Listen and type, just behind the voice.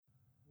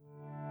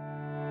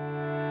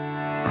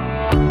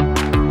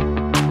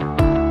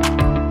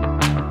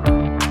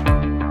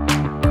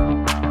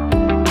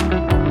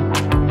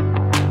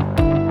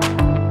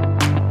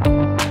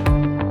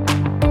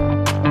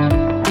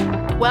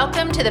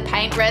to the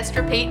Paint, Rest,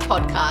 Repeat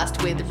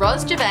podcast with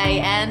Ros Gervais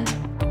and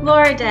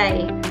Laura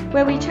Day,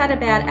 where we chat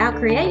about our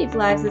creative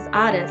lives as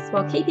artists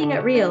while keeping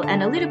it real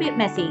and a little bit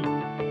messy.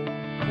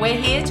 We're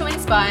here to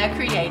inspire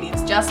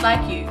creatives just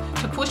like you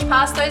to push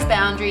past those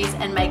boundaries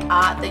and make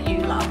art that you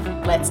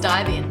love. Let's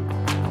dive in.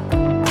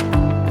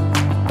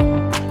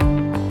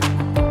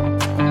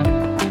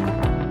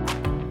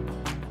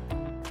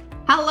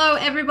 Hello,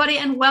 everybody,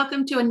 and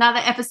welcome to another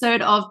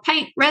episode of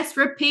Paint, Rest,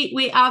 Repeat.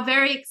 We are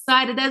very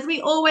excited, as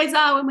we always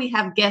are, when we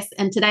have guests.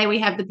 And today we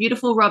have the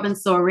beautiful Robyn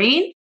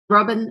Saurine.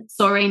 Robyn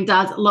Saurine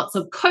does lots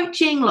of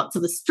coaching, lots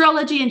of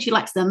astrology, and she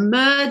likes to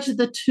merge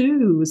the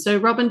two. So,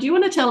 Robyn, do you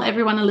want to tell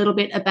everyone a little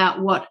bit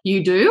about what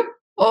you do?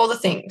 All the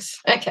things.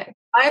 Okay.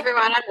 Hi,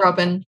 everyone. I'm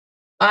Robyn.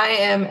 I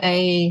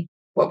am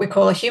what we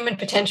call a human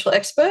potential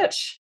expert,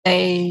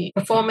 a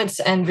performance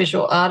and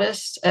visual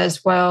artist,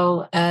 as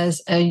well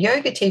as a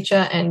yoga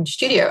teacher and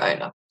studio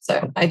owner.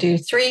 So I do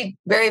three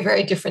very,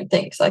 very different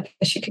things, I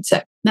guess you could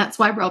say. That's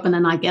why Robyn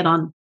and I get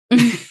on.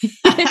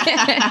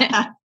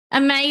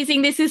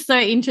 Amazing. This is so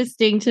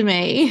interesting to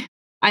me.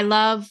 I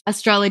love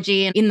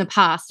astrology. And in the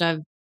past,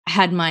 I've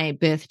had my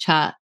birth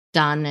chart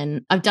done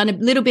and I've done a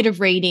little bit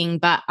of reading,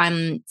 but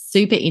I'm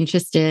super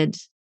interested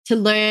to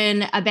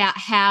learn about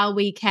how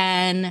we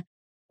can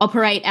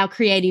operate our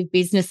creative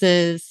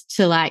businesses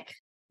to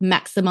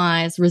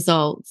maximize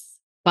results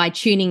by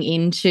tuning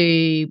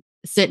into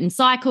certain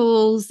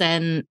cycles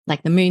and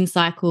the moon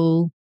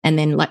cycle and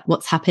then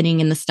what's happening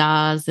in the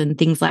stars and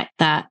things like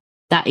that.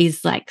 That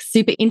is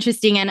super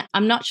interesting. And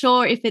I'm not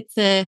sure if it's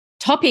a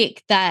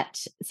topic that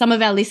some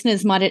of our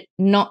listeners might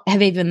not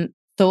have even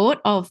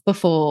thought of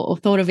before or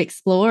thought of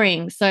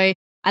exploring. So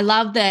I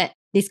love that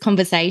this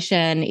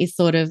conversation is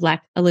sort of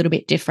a little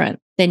bit different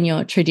than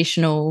your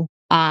traditional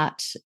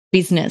art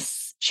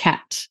business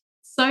chat.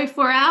 So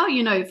for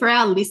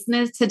our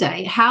listeners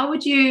today, how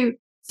would you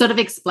sort of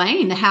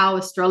explain how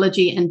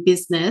astrology and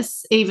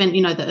business, even,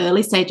 the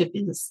early stage of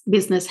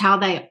business, how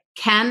they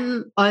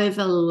can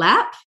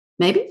overlap?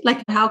 Maybe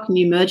how can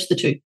you merge the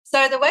two?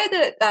 So the way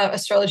that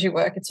astrology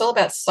works, it's all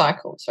about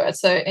cycles, right?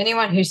 So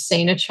anyone who's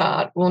seen a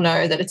chart will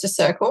know that it's a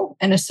circle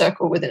and a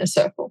circle within a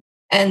circle.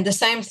 And the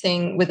same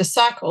thing with a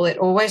cycle, it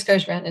always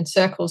goes around in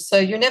circles. So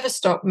you never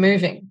stop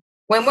moving.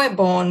 When we're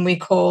born, we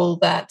call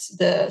that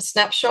the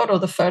snapshot or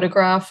the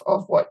photograph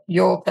of what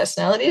your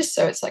personality is.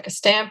 So it's like a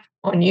stamp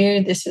on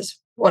you. This is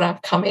what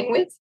I've come in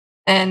with.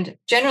 And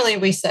generally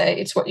we say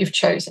it's what you've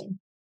chosen.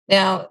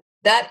 Now,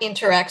 that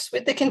interacts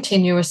with the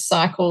continuous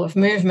cycle of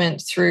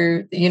movement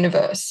through the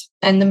universe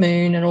and the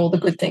moon and all the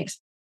good things.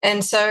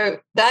 And so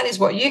that is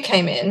what you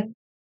came in,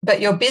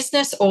 but your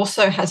business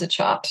also has a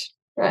chart,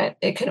 right?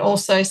 It can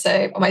also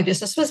say, my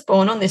business was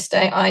born on this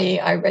day, i.e.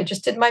 I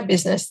registered my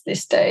business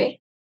this day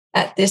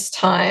at this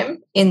time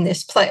in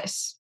this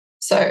place.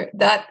 So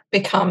that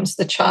becomes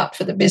the chart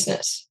for the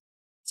business.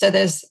 So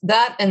there's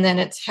that, and then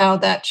it's how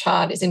that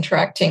chart is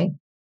interacting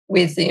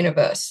with the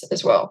universe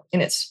as well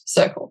in its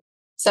circle.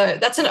 So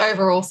that's an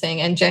overall thing.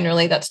 And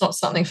generally, that's not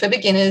something for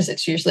beginners.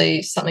 It's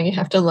usually something you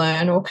have to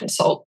learn or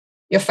consult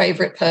your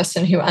favorite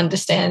person who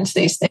understands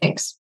these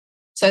things.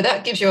 So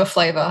that gives you a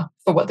flavor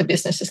for what the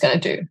business is going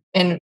to do.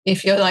 And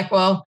if you're like,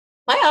 well,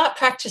 my art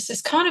practice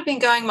has kind of been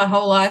going my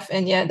whole life.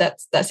 And yeah,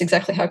 that's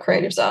exactly how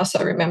creatives are.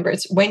 So remember,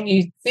 it's when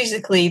you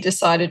physically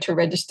decided to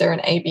register an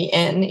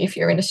ABN if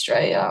you're in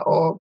Australia,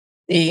 or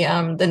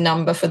the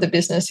number for the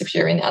business if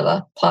you're in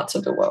other parts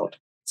of the world.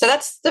 So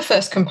that's the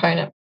first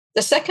component.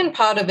 The second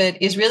part of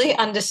it is really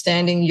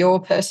understanding your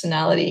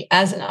personality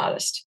as an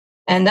artist.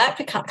 And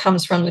that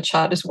comes from the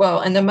chart as well.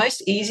 And the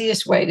most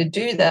easiest way to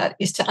do that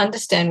is to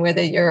understand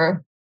whether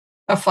you're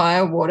a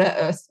fire, water,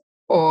 earth,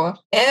 or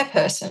air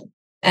person.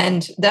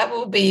 And that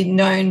will be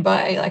known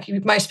by,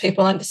 most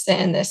people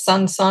understand their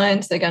sun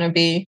signs. They're going to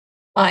be,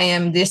 I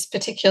am this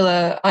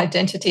particular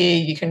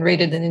identity. You can read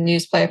it in the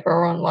newspaper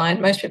or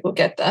online. Most people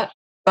get that.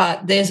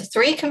 But there's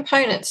three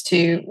components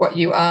to what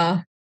you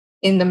are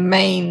in the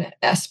main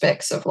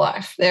aspects of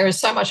life. There is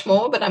so much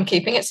more, but I'm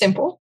keeping it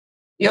simple.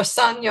 Your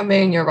sun, your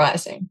moon, your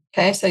rising.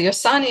 Okay, so your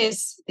sun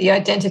is the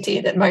identity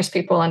that most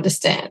people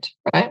understand,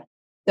 right?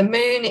 The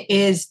moon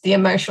is the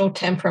emotional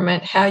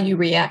temperament, how you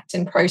react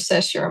and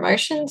process your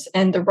emotions.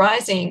 And the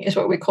rising is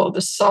what we call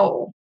the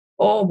soul,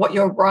 or what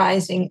you're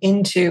rising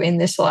into in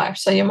this life.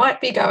 So you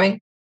might be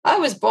going, I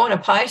was born a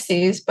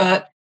Pisces,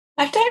 but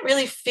I don't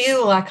really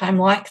feel like I'm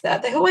like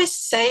that. They always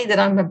say that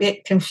I'm a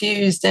bit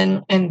confused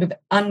and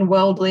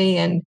unworldly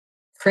and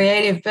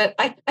creative, but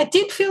I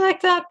did feel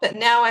like that, but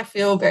now I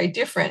feel very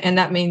different. And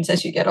that means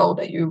as you get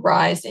older, you're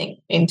rising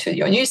into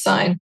your new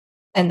sign.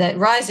 And that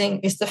rising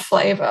is the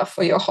flavor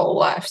for your whole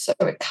life. So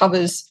it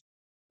covers,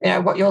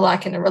 what you're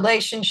like in a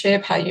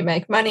relationship, how you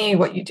make money,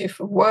 what you do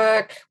for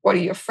work, what are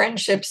your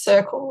friendship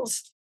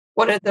circles,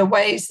 what are the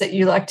ways that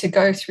you like to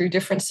go through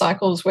different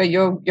cycles where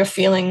you're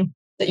feeling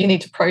that you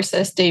need to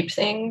process deep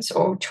things,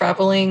 or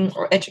traveling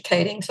or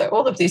educating. So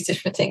all of these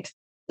different things.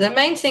 The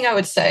main thing I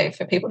would say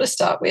for people to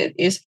start with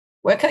is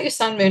work out your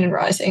sun, moon, and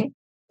rising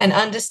and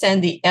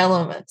understand the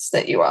elements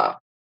that you are.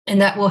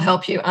 And that will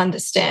help you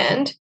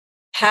understand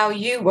how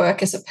you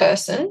work as a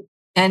person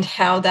and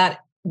how that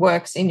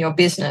works in your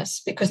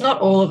business, because not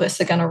all of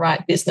us are going to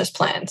write business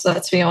plans. So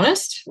let's be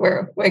honest,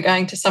 we're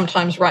going to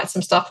sometimes write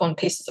some stuff on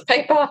pieces of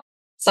paper.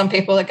 Some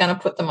people are going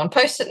to put them on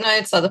post-it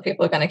notes. Other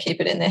people are going to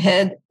keep it in their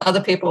head.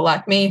 Other people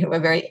like me who are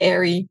very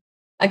airy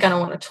are going to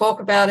want to talk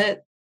about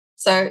it.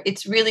 So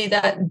it's really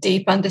that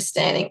deep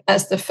understanding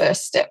as the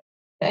first step.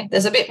 Okay,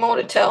 there's a bit more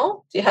to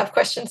tell. Do you have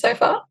questions so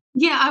far?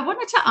 Yeah, I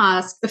wanted to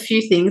ask a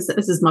few things.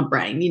 This is my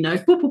brain,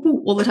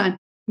 all the time.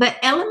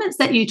 The elements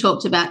that you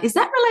talked about, is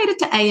that related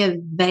to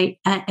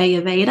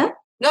Ayurveda?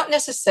 Not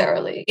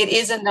necessarily. It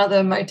is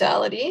another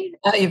modality.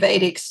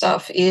 Ayurvedic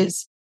stuff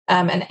is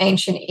an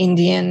ancient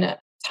Indian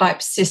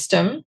type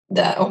system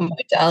or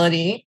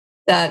modality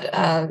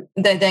that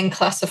they then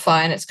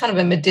classify, and it's kind of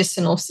a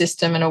medicinal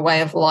system and a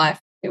way of life.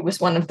 It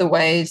was one of the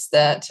ways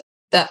that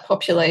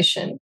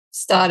population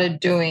started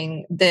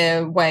doing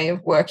their way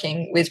of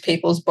working with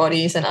people's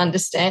bodies and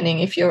understanding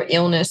if your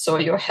illness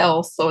or your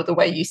health or the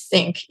way you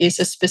think is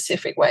a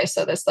specific way.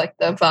 So there's like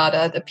the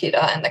Vata, the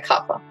Pitta, and the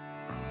Kapha.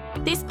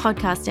 This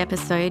podcast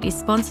episode is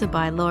sponsored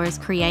by Laura's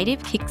Creative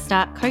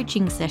Kickstart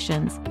coaching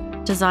sessions,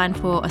 designed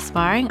for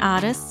aspiring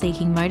artists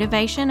seeking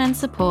motivation and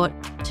support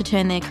to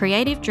turn their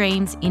creative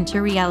dreams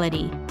into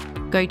reality.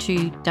 Go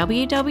to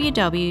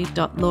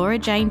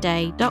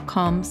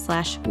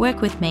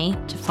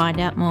www.laurajaneday.com/workwithme to find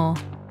out more.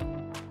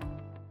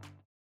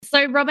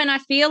 So, Robyn, I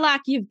feel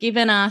like you've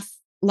given us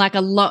like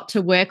a lot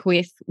to work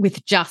with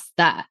just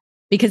that.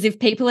 Because if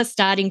people are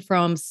starting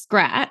from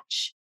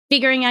scratch,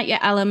 figuring out your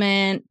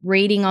element,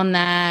 reading on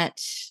that,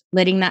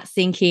 letting that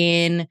sink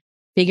in,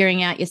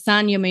 figuring out your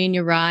sun, your moon,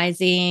 your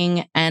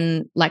rising,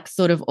 and like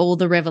sort of all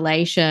the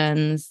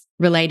revelations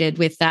related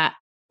with that.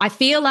 I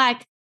feel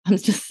like I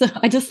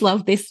just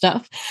love this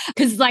stuff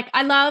because like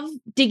I love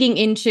digging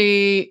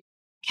into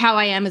how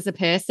I am as a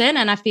person.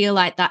 And I feel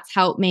like that's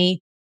helped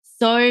me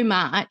so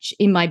much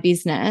in my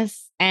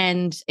business,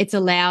 and it's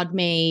allowed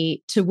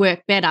me to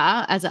work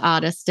better as an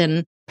artist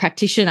and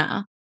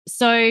practitioner.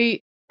 So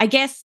I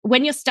guess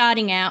when you're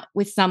starting out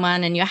with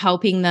someone and you're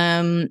helping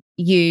them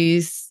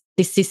use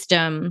this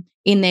system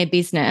in their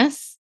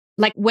business,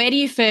 like where do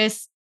you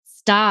first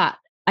start,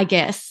 I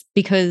guess?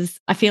 Because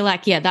I feel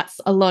like, yeah,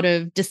 that's a lot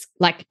of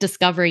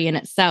discovery in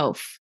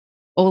itself,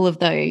 all of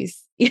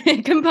those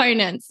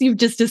components you've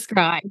just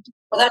described.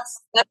 Well,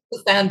 that's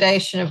the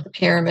foundation of the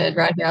pyramid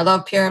right here. I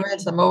love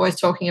pyramids. I'm always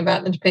talking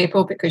about them to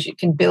people because you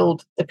can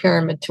build the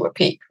pyramid to a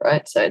peak,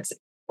 right? So it's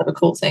a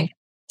cool thing.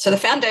 So the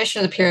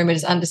foundation of the pyramid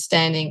is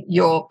understanding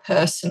your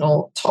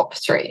personal top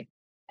three.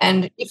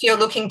 And if you're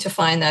looking to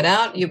find that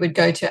out, you would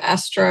go to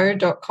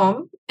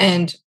astro.com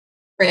and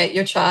create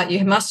your chart.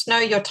 You must know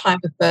your time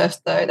of birth,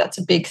 though. That's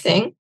a big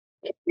thing.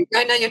 If you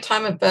don't know your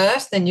time of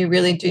birth, then you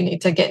really do need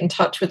to get in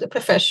touch with a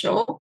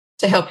professional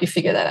to help you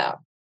figure that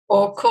out.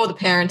 Or call the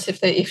parents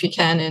if you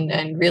can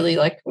and really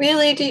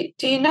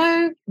do you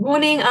know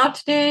morning,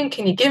 afternoon?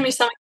 Can you give me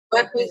something to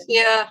work with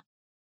here?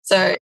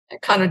 So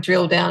kind of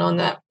drill down on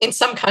that. In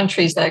some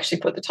countries, they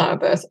actually put the time of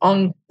birth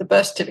on the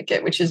birth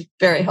certificate, which is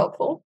very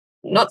helpful.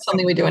 Not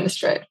something we do in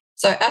Australia.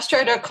 So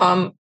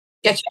astro.com,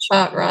 get your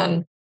chart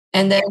run,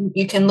 and then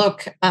you can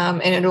look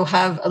and it'll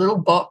have a little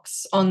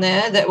box on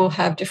there that will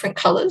have different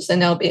colors,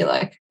 and they'll be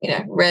like,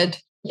 red,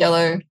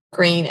 yellow,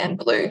 green, and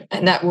blue.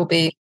 And that will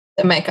be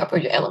the makeup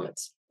of your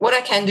elements. What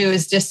I can do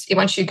is just,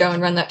 once you go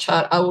and run that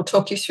chart, I will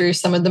talk you through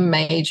some of the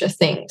major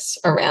things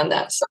around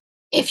that. So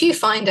if you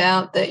find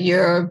out that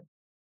you're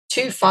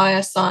 2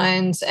 fire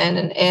signs and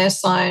an air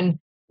sign,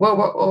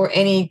 or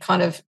any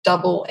kind of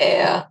double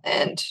air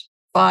and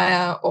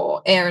fire,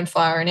 or air and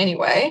fire in any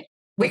way,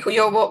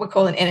 you're what we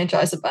call an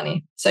energizer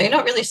bunny. So you're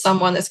not really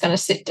someone that's going to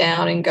sit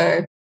down and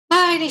go,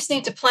 I just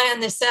need to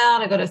plan this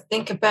out. I got to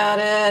think about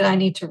it. I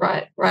need to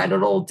write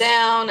it all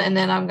down, and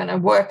then I'm going to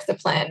work the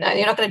plan. No,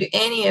 you're not going to do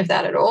any of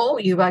that at all.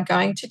 You are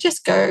going to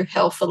just go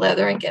hell for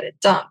leather and get it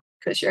done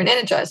because you're an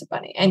energizer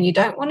bunny, and you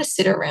don't want to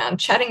sit around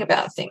chatting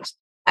about things.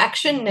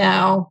 Action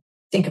now,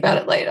 think about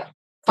it later.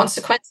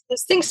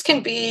 Consequences, things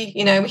can be,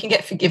 we can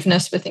get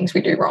forgiveness for things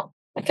we do wrong.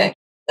 Okay.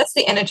 That's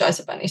the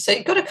energizer bunny. So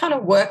you've got to kind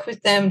of work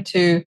with them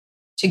to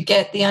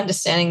get the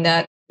understanding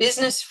that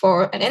business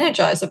for an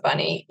energizer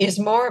bunny is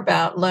more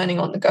about learning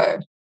on the go,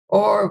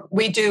 or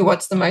we do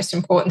what's the most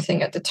important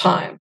thing at the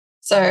time.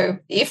 So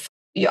if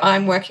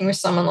I'm working with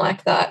someone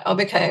like that, I'll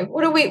be, okay,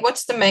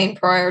 what's the main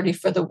priority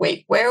for the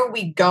week? Where are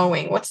we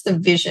going? What's the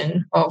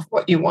vision of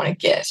what you want to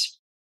get?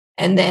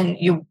 And then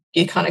you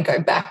kind of go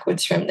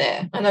backwards from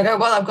there. And I go,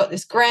 well, I've got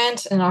this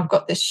grant and I've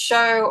got this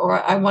show,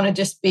 or I want to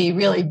just be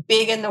really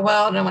big in the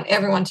world and I want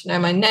everyone to know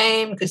my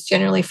name, because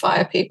generally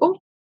fire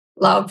people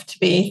love to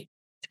be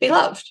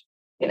loved,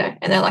 and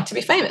they like to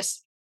be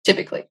famous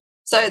typically.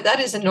 So that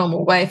is a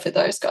normal way for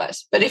those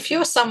guys. But if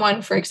you're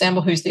someone, for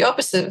example, who's the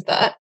opposite of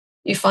that,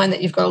 you find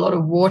that you've got a lot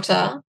of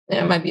water,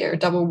 maybe you're a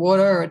double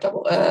water or a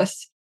double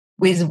earth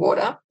with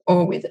water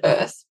or with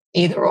earth,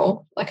 either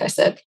or, like I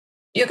said,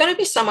 you're going to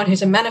be someone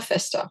who's a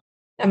manifester.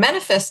 Now,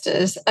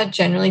 manifestors are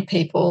generally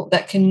people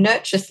that can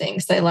nurture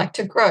things. They like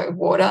to grow.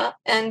 Water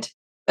and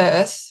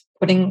earth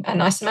putting a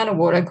nice amount of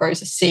water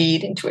grows a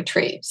seed into a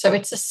tree. So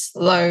it's a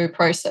slow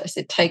process.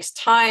 It takes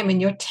time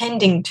and you're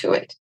tending to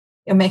it.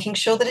 You're making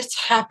sure that it's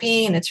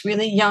happy and it's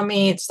really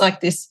yummy. It's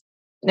like this,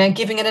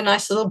 giving it a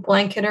nice little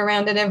blanket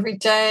around it every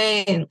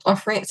day and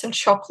offering it some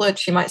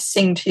chocolate. You might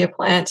sing to your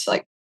plants.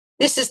 Like,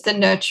 this is the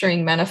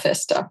nurturing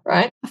manifester,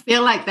 right? I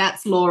feel like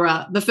that's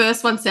Laura. The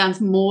first one sounds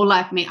more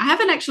like me. I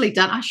haven't actually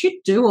I should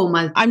do all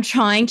my. I'm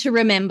trying to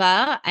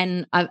remember,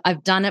 and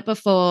I've done it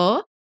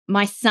before.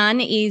 My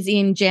sun is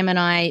in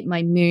Gemini.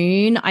 My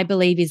moon, I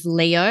believe, is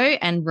Leo,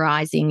 and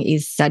rising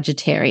is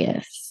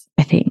Sagittarius,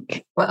 I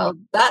think. Well,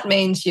 that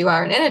means you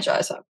are an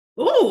energizer.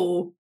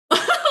 Ooh,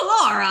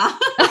 Laura.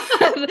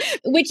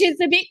 Which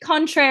is a bit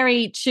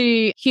contrary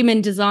to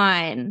human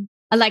design.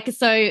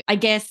 So I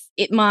guess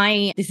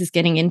this is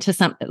getting into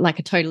something like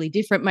a totally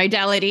different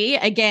modality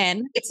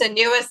again. It's a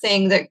newer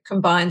thing that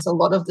combines a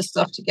lot of the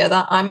stuff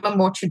together. I'm a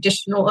more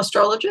traditional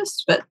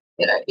astrologist, but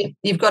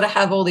you've got to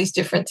have all these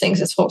different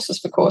things as horses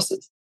for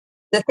courses.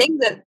 The thing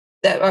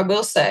that I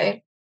will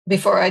say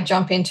before I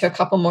jump into a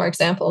couple more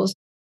examples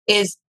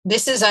is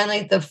this is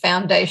only the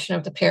foundation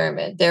of the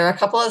pyramid. There are a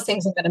couple of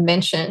things I'm going to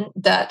mention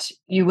that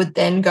you would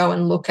then go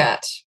and look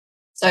at.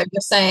 So you're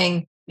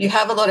saying you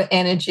have a lot of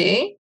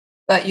energy,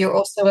 but you're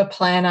also a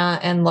planner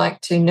and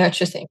like to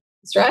nurture things,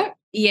 right?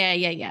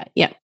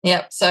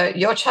 Yeah. So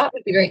your chart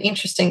would be very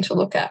interesting to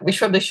look at. We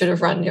probably should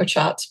have run your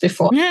charts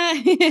before.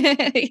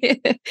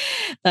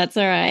 That's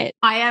all right.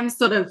 I am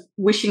sort of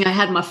wishing I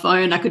had my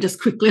phone. I could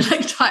just quickly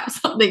type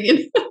something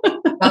in.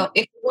 Well,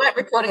 if you weren't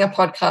recording a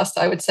podcast,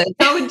 I would say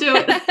go and do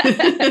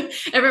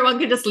it. Everyone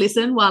can just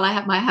listen while I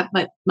have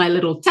my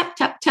little tap,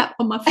 tap, tap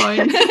on my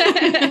phone.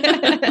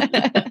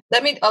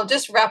 I'll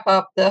just wrap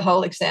up the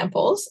whole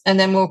examples and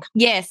then we'll.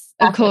 Yes,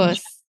 of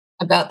course.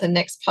 About the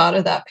next part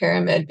of that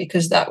pyramid,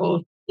 because that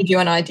will give you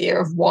an idea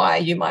of why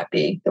you might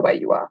be the way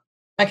you are.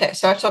 Okay,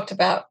 so I talked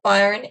about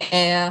fire and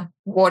air,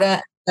 water,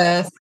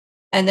 earth,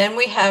 and then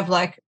we have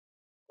like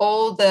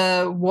all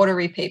the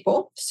watery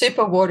people,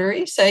 super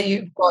watery. Say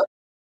you've got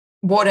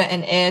water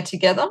and air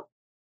together.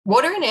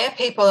 Water and air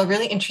people are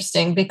really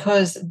interesting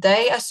because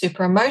they are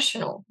super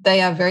emotional.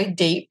 They are very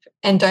deep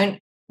and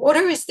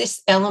water is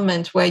this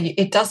element where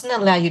it doesn't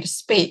allow you to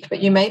speak,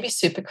 but you may be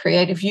super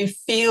creative. You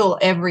feel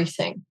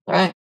everything,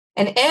 right?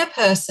 An air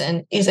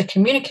person is a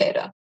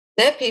communicator.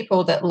 They're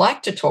people that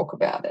like to talk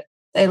about it.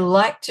 They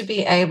like to be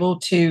able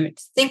to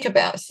think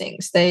about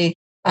things. They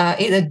are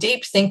either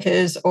deep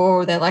thinkers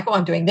or they're like, oh,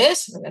 I'm doing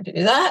this, I'm going to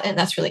do that, and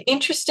that's really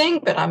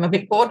interesting, but I'm a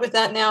bit bored with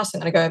that now, so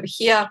I'm going to go over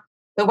here.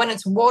 But when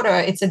it's water,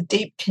 it's a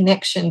deep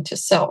connection to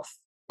self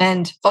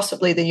and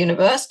possibly the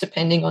universe,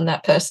 depending on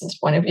that person's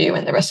point of view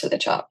and the rest of the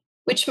chart,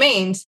 which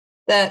means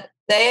that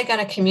they are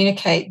going to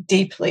communicate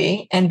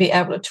deeply and be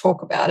able to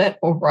talk about it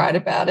or write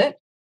about it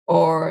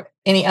or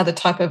any other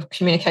type of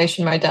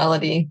communication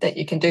modality that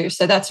you can do.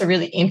 So that's a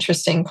really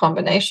interesting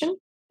combination.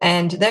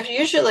 And they're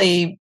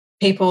usually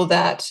people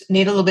that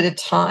need a little bit of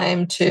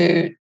time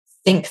to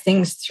think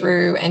things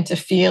through and to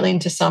feel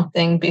into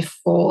something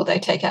before they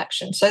take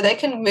action. So they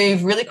can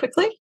move really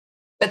quickly,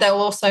 but they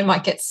also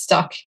might get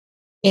stuck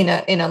in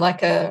a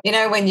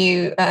when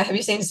you have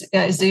you seen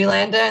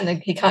Zoolander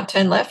and he can't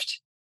turn left,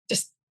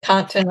 just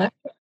can't turn left,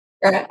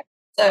 right?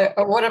 So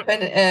a water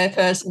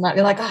person might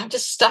be like, oh, I'm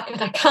just stuck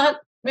and I can't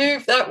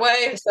move that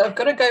way, so I've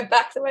got to go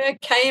back the way I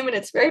came, and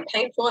it's very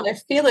painful, and I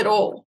feel it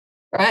all,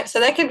 right? So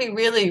they can be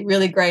really,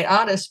 really great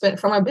artists, but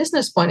from a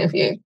business point of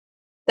view,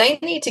 they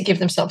need to give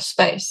themselves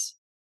space.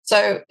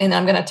 So, and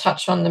I'm going to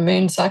touch on the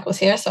moon cycles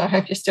here, so I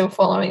hope you're still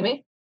following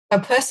me. A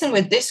person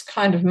with this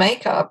kind of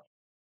makeup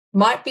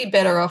might be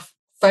better off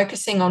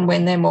focusing on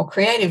when they're more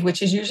creative,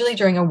 which is usually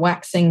during a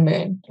waxing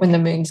moon, when the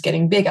moon's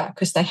getting bigger,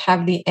 because they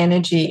have the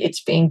energy,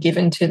 it's being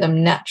given to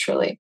them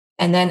naturally.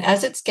 And then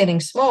as it's getting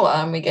smaller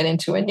and we get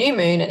into a new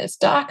moon and it's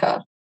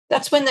darker,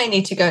 that's when they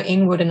need to go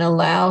inward and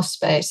allow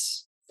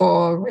space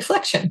for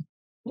reflection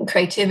and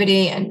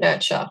creativity and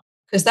nurture,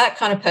 because that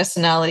kind of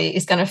personality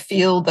is going to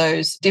feel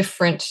those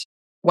different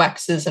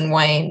waxes and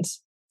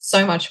wanes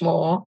so much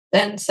more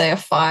than, say, a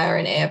fire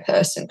and air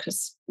person,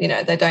 because,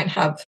 they don't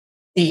have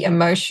the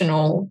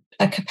emotional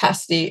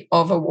capacity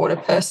of a water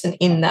person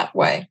in that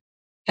way.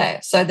 Okay,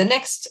 so the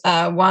next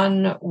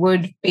one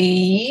would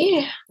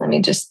be, let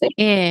me just think.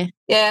 Air.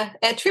 Yeah,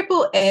 a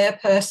triple air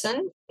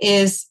person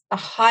is a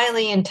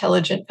highly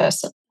intelligent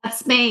person.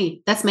 That's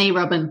me,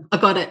 Robyn. I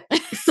got it.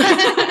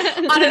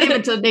 I don't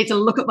even need to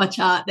look at my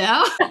chart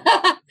now.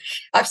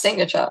 I've seen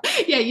your chart.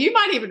 Yeah, you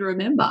might even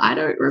remember. I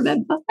don't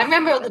remember. I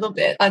remember a little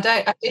bit. I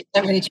do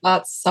so many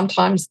charts.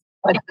 Sometimes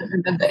I don't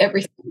remember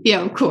everything.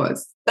 Yeah, of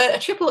course. But a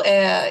triple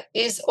air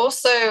is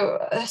also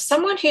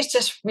someone who's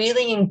just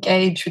really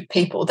engaged with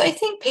people. They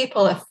think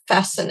people are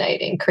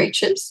fascinating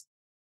creatures.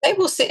 They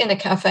will sit in a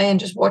cafe and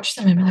just watch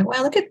them and be like,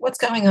 wow, look at what's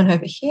going on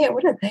over here.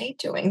 What are they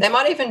doing? They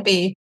might even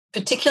be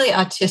particularly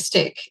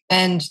artistic,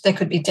 and they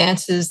could be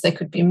dancers, they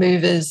could be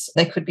movers,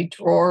 they could be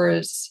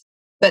drawers,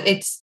 but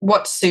it's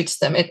what suits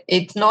them.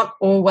 It's not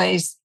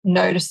always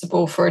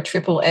noticeable for a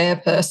triple air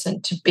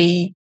person to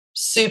be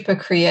super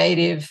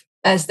creative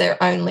as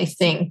their only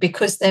thing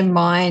because their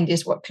mind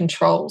is what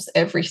controls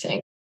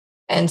everything.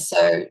 And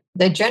so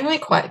they're generally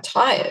quite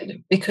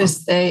tired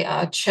because they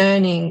are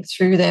churning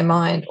through their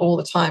mind all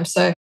the time.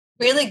 So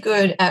really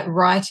good at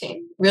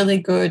writing, really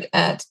good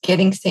at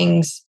getting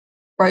things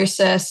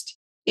processed.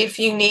 If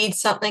you need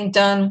something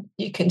done,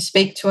 you can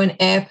speak to an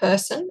air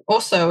person,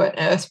 also an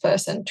earth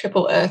person.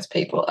 Triple earth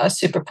people are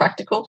super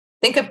practical.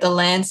 Think of the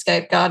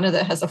landscape gardener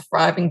that has a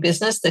thriving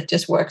business that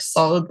just works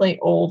solidly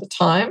all the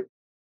time.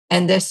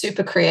 And they're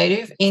super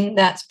creative in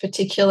that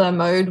particular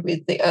mode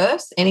with the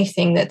earth,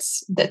 anything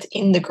that's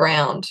in the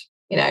ground.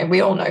 We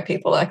all know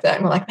people like that.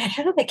 And we're like, man,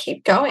 how do they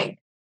keep going?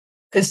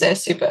 Because they're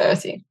super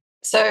earthy.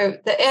 So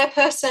the air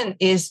person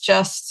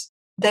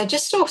they're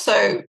just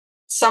also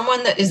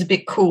someone that is a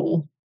bit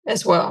cool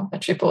as well, a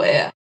triple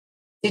air.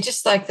 They're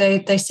just like,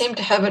 they seem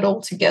to have it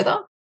all together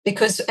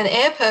because an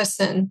air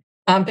person,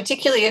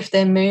 particularly if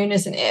their moon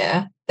is an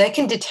air, they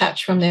can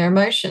detach from their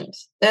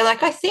emotions. They're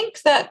like, I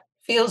think that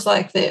feels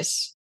like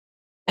this.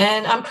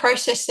 And I'm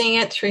processing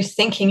it through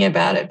thinking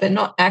about it, but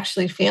not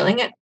actually feeling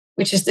it,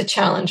 which is the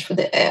challenge for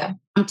the air.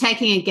 I'm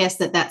taking a guess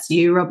that that's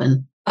you,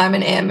 Robyn. I'm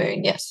an air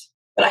moon, yes.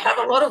 But I have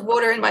a lot of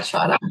water in my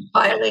chart. I'm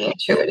highly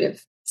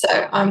intuitive.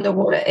 So I'm the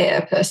water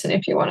air person,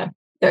 if you want to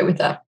go with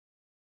that.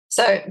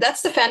 So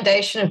that's the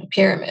foundation of the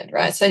pyramid,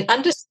 right? So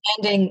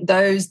understanding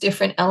those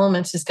different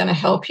elements is going to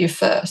help you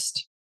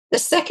first. The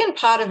second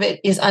part of it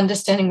is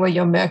understanding where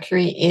your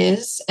Mercury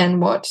is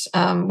and what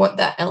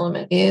that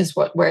element is,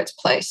 where it's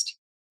placed.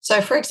 So,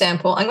 for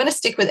example, I'm going to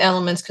stick with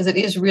elements because it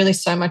is really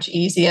so much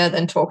easier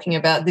than talking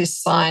about this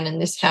sign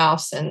and this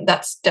house, and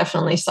that's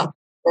definitely something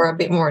for a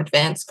bit more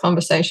advanced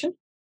conversation.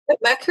 But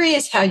Mercury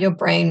is how your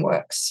brain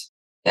works.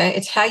 Okay?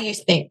 It's how you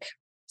think.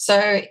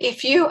 So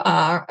if you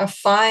are a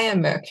fire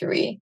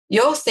Mercury,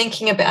 you're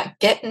thinking about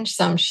getting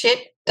some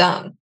shit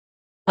done.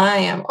 I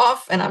am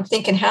off and I'm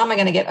thinking, how am I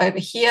going to get over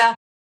here?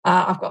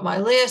 I've got my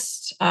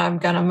list. I'm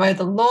going to mow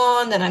the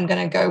lawn. Then I'm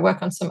going to go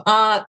work on some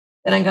art.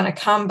 Then I'm going to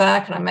come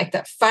back and I make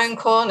that phone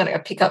call. I'm going to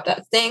go pick up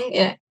that thing.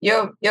 Yeah,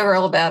 you're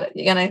all about it.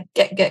 You're going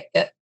to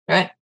get,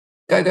 right?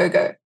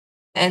 Go.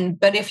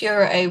 But if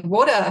you're a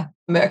water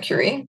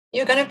Mercury,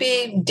 you're going to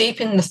be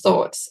deep in the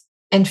thoughts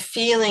and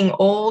feeling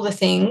all the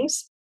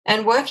things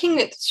and working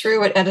it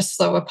through it at a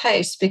slower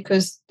pace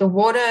because the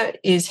water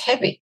is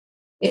heavy.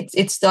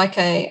 It's like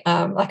a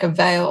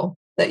veil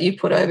that you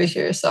put over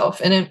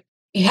yourself, and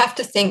you have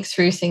to think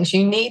through things.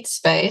 You need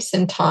space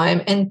and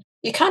time, and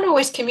you can't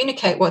always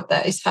communicate what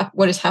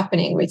is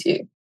happening with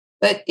you.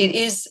 But it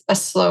is a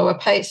slower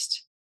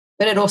paced.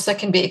 But it also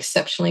can be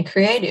exceptionally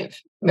creative.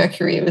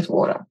 Mercury with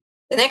water.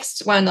 The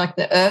next one, like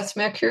the Earth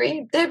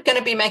Mercury, they're going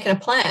to be making a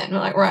plan. We're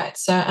like, right,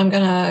 so I'm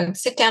going to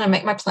sit down and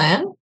make my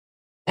plan.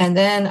 And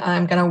then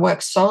I'm going to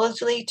work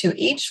solidly to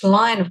each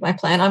line of my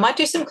plan. I might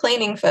do some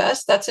cleaning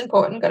first. That's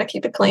important. Got to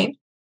keep it clean.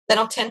 Then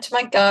I'll tend to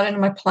my garden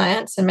and my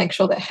plants and make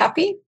sure they're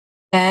happy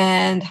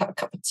and have a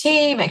cup of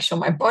tea, make sure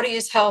my body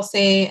is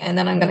healthy. And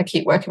then I'm going to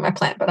keep working my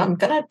plan. But I'm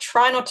going to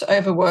try not to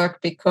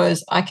overwork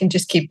because I can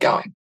just keep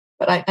going.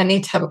 But I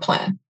need to have a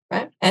plan,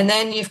 right? And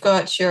then you've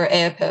got your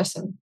air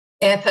person.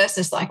 Air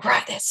person is like,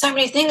 right, there's so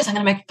many things. I'm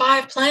going to make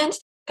 5 plans.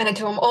 I'm going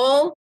to do them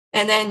all.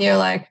 And then you're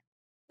like,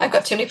 I've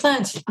got too many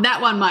plans.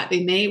 That one might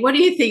be me. What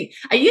do you think?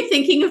 Are you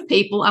thinking of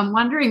people? I'm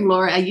wondering,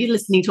 Laura, are you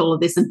listening to all of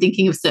this and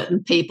thinking of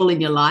certain people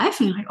in your life?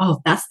 And you're like, oh,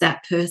 that's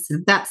that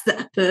person. That's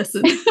that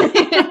person.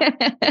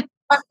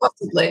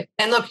 Possibly.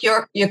 And look,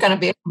 you're going to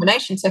be a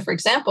combination. So, for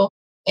example,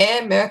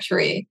 air,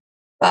 Mercury,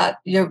 but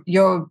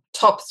your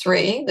top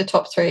three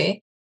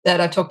that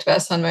I talked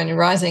about, Sun, Moon, and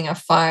Rising, are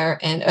fire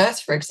and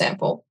earth, for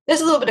example. There's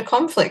a little bit of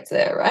conflict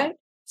there, right?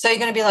 So you're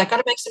going to be like, got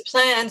to make some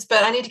plans,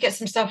 but I need to get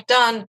some stuff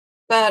done.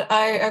 But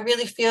I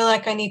really feel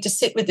like I need to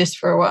sit with this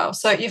for a while.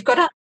 So you've got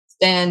to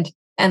understand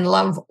and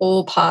love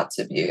all parts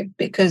of you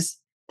because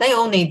they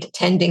all need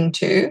tending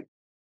to.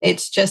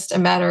 It's just a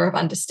matter of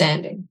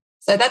understanding.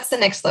 So that's the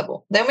next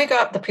level. Then we go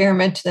up the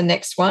pyramid to the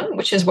next one,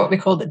 which is what we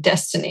call the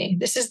destiny.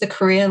 This is the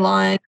career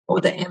line or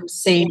the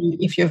MC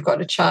if you've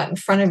got a chart in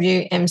front of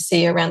you,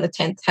 MC around the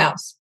 10th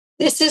house.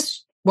 This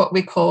is what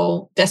we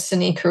call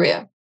destiny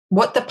career,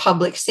 what the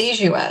public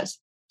sees you as.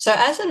 So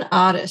as an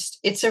artist,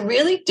 it's a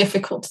really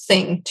difficult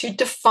thing to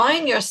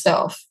define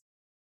yourself.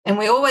 And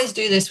we always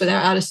do this with our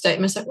artist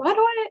statements. Like, why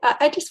do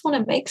I just want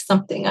to make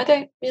something. I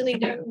don't really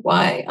know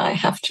why I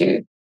have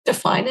to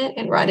define it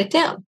and write it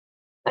down.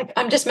 Like,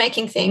 I'm just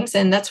making things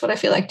and that's what I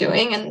feel like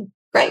doing. And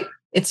great.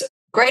 It's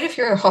great if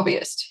you're a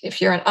hobbyist.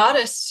 If you're an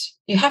artist,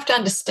 you have to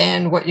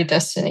understand what your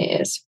destiny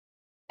is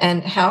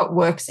and how it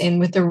works in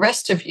with the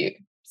rest of you.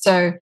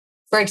 So,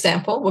 for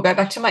example, we'll go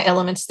back to my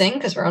elements thing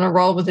because we're on a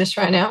roll with this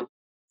right now.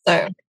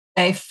 So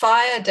a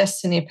fire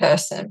destiny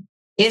person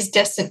is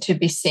destined to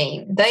be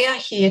seen. They are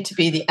here to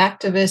be the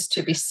activist,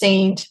 to be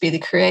seen, to be the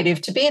creative,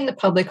 to be in the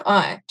public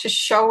eye, to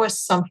show us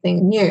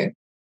something new,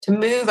 to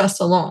move us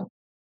along.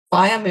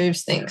 Fire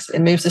moves things.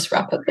 It moves us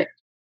rapidly.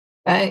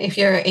 If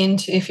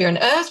you're an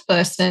earth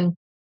person,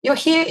 you're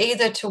here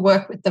either to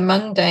work with the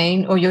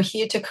mundane or you're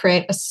here to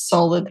create a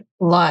solid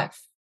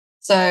life.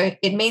 So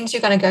it means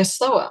you're going to go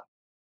slower.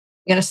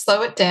 You're going to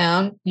slow it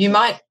down. It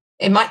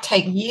might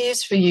take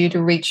years for you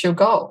to reach your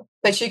goal,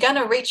 but you're going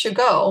to reach your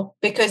goal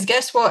because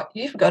guess what?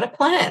 You've got a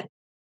plan,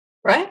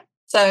 right?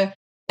 So,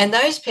 and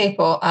those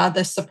people are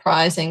the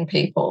surprising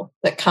people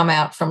that come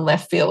out from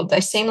left field.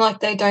 They seem like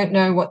they don't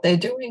know what they're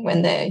doing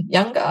when they're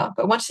younger,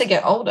 but once they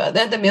get older,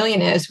 they're the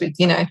millionaires with,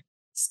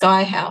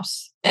 Sky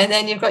House. And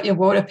then you've got your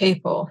water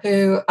people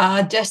who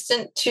are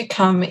destined to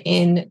come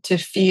in to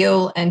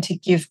feel and to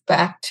give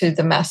back to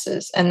the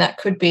masses. And that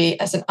could be,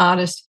 as an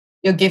artist,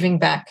 you're giving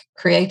back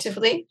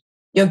creatively,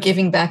 you're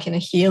giving back in a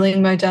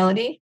healing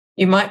modality.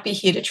 You might be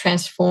here to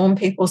transform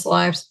people's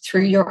lives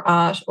through your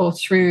art or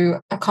through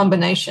a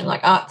combination,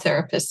 like art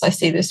therapists. I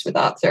see this with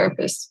art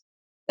therapists.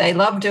 They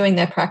love doing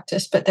their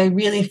practice, but they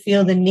really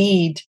feel the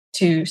need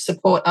to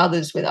support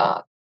others with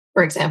art,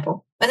 for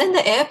example. And then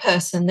the air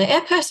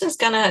person's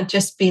going to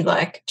just be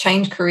like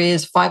change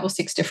careers 5 or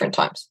 6 different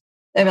times.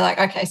 They'll be like,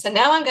 okay, so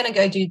now I'm going to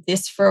go do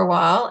this for a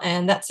while.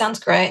 And that sounds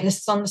great. And this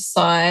is on the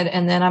side.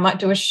 And then I might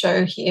do a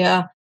show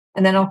here.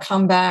 And then I'll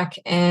come back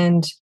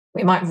and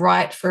we might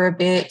write for a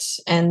bit.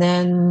 And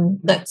then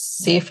let's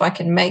see if I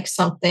can make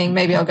something.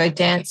 Maybe I'll go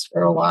dance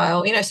for a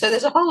while. So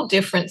there's a whole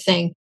different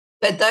thing.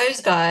 But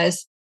those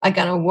guys are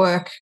going to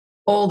work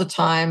all the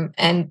time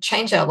and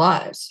change our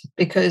lives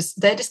because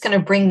they're just going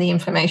to bring the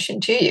information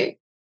to you.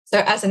 So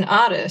as an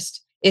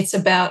artist, it's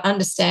about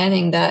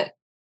understanding that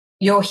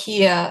you're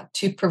here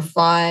to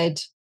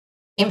provide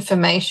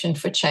information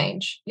for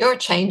change. You're a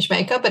change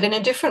maker, but in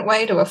a different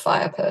way to a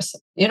fire person.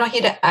 You're not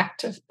here to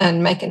act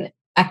and make an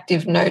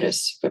active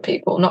notice for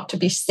people, not to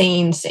be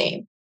seen.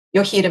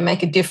 You're here to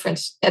make a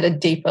difference at a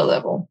deeper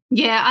level.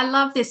 Yeah, I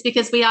love this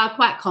because we are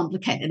quite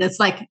complicated.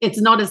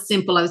 It's not as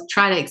simple. I was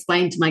trying to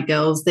explain to my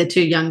girls, they're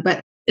too young,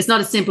 but it's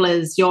not as simple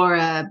as you're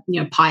a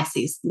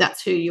Pisces.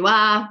 That's who you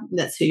are.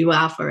 That's who you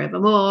are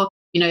forevermore.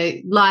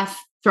 Life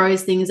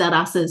throws things at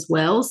us as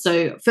well.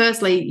 So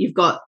firstly, you've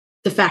got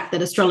the fact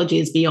that astrology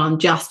is beyond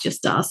just your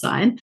star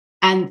sign.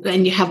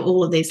 And you have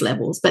all of these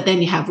levels, but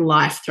then you have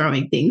life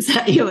throwing things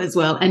at you as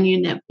well. And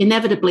you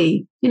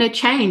inevitably,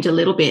 change a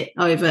little bit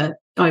over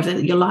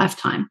your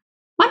lifetime.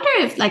 Wonder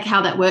if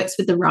how that works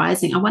with the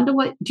rising. I wonder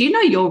do you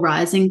know your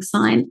rising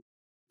sign?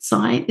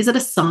 Is it a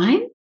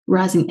sign?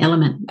 Rising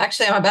element.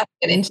 Actually, I'm about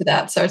to get into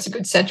that. So it's a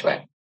good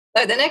segue.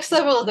 So the next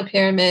level of the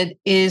pyramid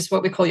is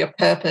what we call your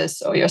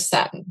purpose or your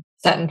Saturn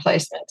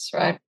placements,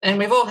 right? And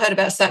we've all heard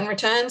about Saturn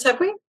returns, have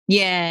we?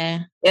 Yeah.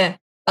 Yeah.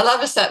 I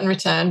love a Saturn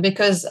return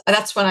because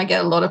that's when I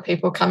get a lot of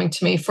people coming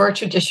to me for a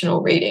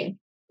traditional reading,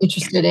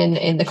 interested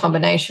in the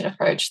combination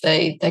approach.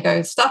 They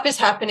go, stuff is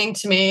happening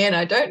to me and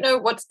I don't know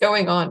what's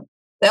going on.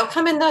 They'll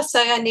come in, they'll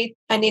say,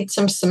 I need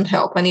some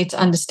help. I need to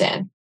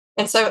understand.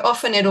 And so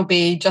often it'll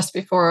be just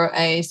before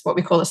what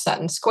we call a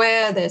Saturn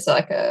square. There's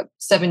like a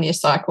 7-year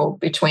cycle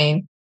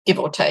between, give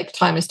or take,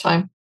 time is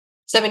time.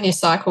 7-year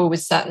cycle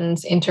with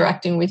Saturns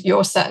interacting with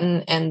your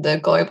Saturn and the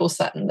global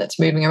Saturn that's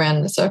moving around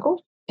in the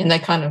circle. And they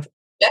kind of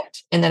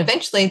project, and then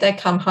eventually they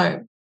come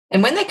home.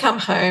 And when they come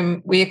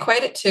home, we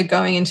equate it to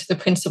going into the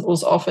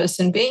principal's office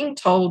and being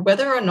told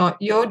whether or not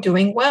you're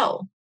doing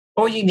well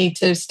or you need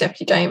to step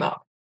your game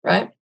up,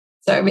 right?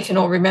 So we can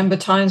all remember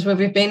times where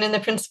we've been in the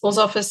principal's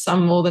office,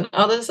 some more than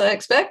others, I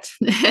expect,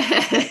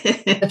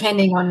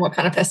 depending on what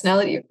kind of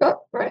personality you've got,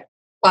 right?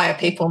 Fire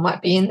people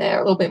might be in there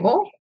a little bit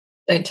more.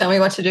 Don't tell me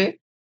what to do.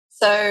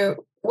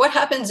 So what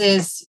happens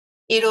is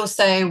it'll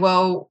say,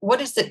 well,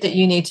 what is it that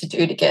you need to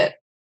do to get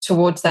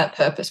towards that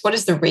purpose? What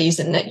is the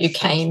reason that you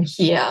came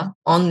here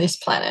on this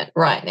planet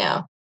right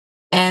now?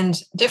 And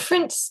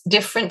different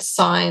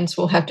signs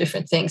will have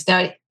different things. Now,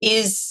 it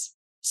is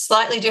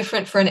slightly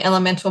different for an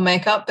elemental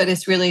makeup, but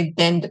it's really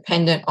then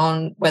dependent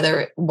on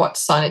what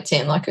sign it's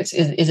in. Like, is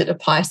it a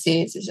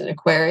Pisces? Is it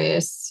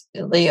Aquarius,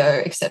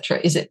 Leo, etc.?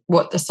 Is it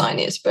what the sign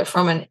is? But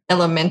from an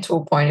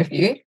elemental point of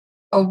view,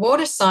 a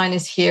water sign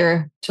is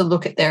here to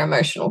look at their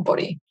emotional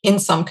body in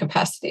some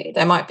capacity.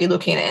 They might be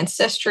looking at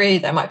ancestry.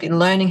 They might be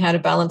learning how to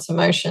balance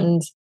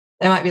emotions.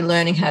 They might be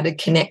learning how to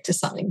connect to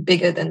something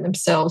bigger than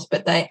themselves,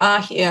 but they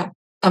are here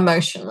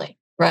emotionally,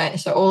 right?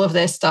 So all of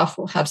their stuff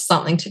will have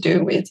something to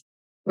do with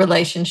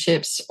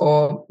relationships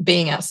or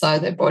being outside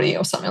their body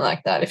or something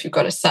like that. If you've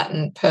got a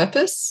Saturn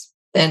purpose,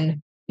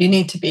 then you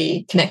need to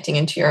be connecting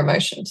into your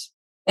emotions.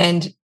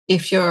 And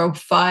if you're a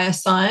fire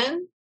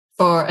sign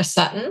for a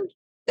Saturn,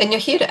 then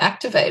you're here to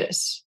activate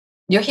us.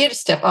 You're here to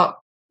step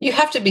up. You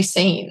have to be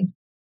seen.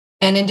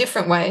 And in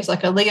different ways,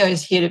 like a Leo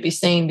is here to be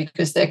seen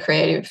because they're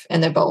creative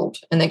and they're bold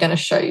and they're going to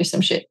show you some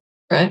shit,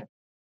 right?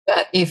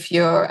 But if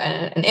you're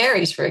an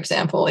Aries, for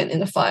example, in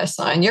the fire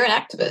sign, you're an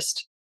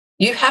activist.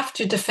 You have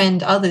to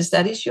defend others.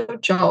 That is your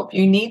job.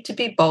 You need to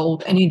be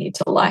bold and you need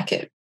to like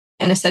it.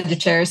 And a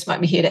Sagittarius might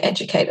be here to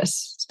educate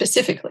us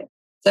specifically.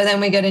 So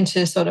then we get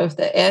into sort of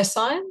the air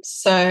signs.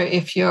 So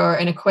if you're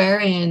an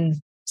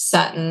Aquarian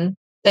Saturn,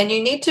 then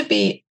you need to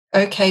be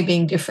okay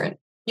being different.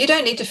 You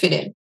don't need to fit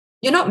in.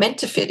 You're not meant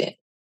to fit in.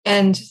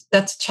 And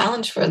that's a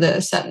challenge for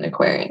the Saturn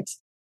Aquarians.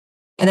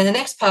 And then the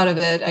next part of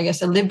it, I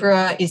guess a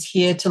Libra is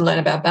here to learn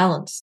about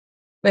balance.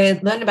 We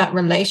learn about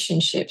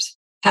relationships.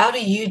 How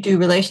do you do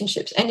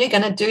relationships? And you're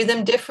going to do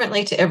them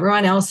differently to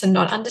everyone else and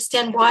not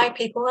understand why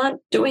people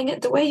aren't doing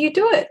it the way you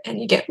do it. And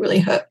you get really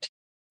hurt.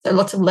 So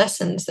lots of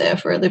lessons there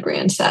for a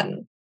Librian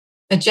Saturn.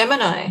 A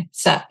Gemini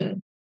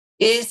Saturn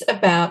is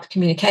about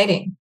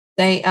communicating.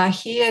 They are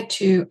here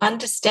to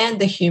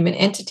understand the human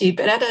entity,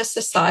 but at a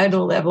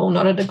societal level,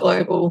 not at a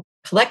global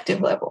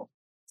collective level.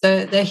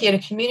 So they're here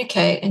to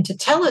communicate and to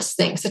tell us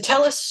things, to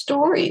tell us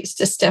stories,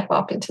 to step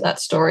up into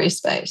that story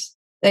space.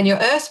 Then your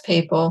Earth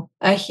people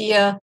are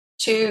here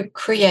to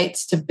create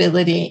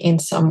stability in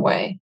some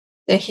way.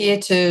 They're here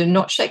to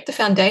not shake the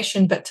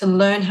foundation, but to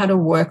learn how to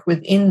work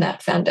within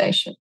that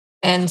foundation.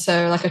 And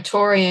so like a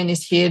Taurian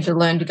is here to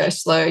learn to go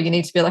slow. You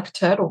need to be like a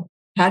turtle.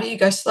 How do you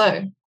go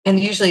slow? And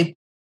usually,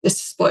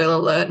 just spoiler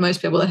alert,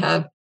 most people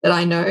that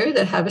I know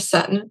that have a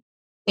Saturn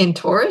in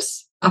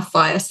Taurus are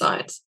fire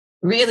signs.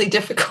 Really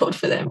difficult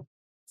for them.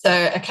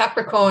 So a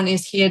Capricorn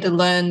is here to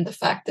learn the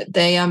fact that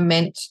they are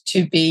meant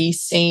to be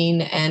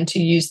seen and to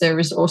use their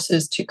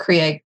resources to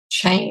create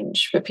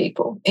change for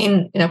people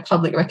in a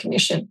public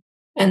recognition.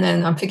 And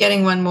then I'm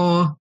forgetting one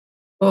more.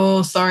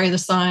 Oh, sorry, the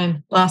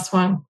sign. Last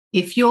one.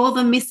 If you're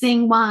the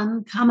missing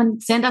one, come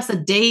and send us a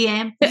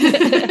DM.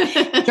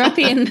 Drop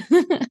in.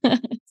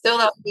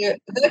 Still,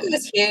 Virgo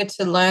is here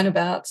to learn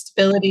about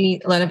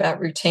stability, learn about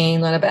routine,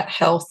 learn about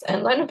health,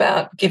 and learn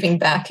about giving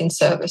back in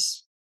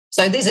service.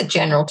 So these are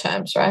general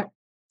terms, right?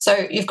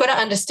 So you've got to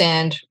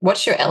understand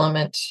what's your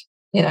element,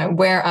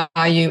 where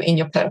are you in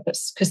your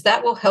purpose? Because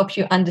that will help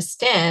you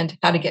understand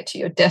how to get to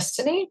your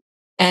destiny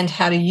and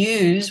how to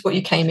use what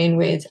you came in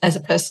with as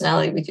a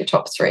personality with your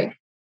top 3.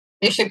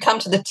 You should come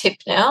to the tip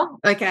now.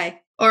 Okay.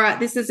 All right.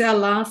 This is our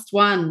last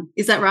one.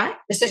 Is that right?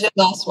 This is your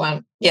last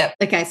one. Yeah.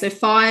 Okay. So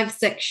 5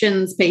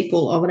 sections,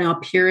 people, of our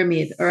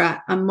pyramid. All right.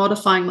 I'm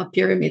modifying my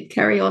pyramid.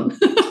 Carry on.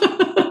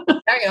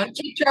 Carry on.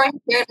 Keep drawing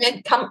the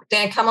pyramid.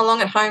 Come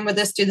along at home with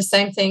us. Do the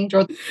same thing.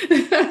 Draw.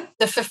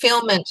 The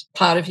fulfillment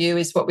part of you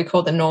is what we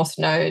call the North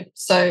Node.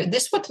 So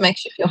this is what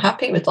makes you feel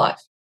happy with life.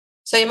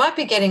 So you might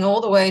be getting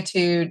all the way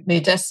to your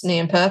destiny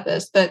and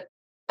purpose, but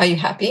are you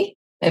happy?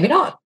 Maybe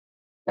not,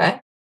 right?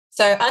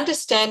 So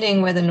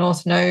understanding where the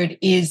North Node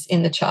is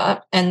in the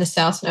chart and the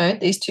South Node,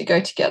 these two go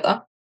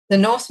together. The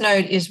North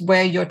Node is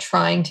where you're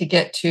trying to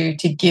get to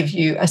give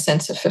you a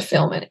sense of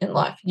fulfillment in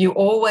life. You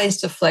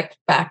always deflect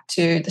back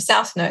to the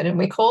South Node, and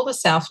we call the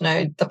South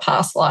Node the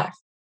past life.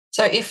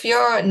 So if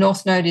your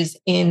North Node is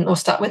in, we'll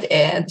start with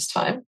air this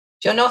time.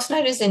 If your North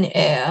Node is in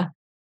air,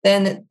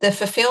 then the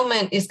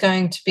fulfillment is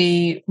going to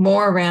be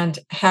more around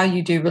how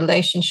you do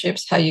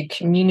relationships, how you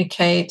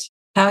communicate,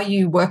 how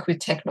you work with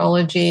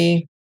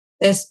technology.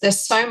 There's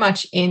so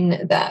much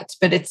in that,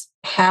 but it's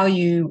how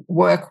you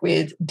work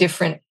with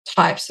different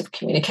types of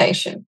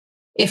communication.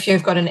 If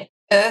you've got an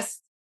Earth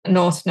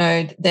North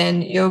Node,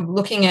 then you're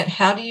looking at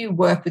how do you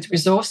work with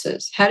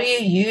resources? How do you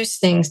use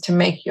things to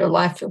make your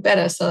life feel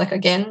better? So like,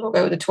 again, we'll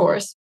go with the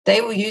Taurus. They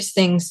will use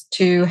things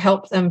to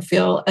help them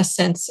feel a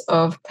sense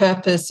of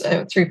purpose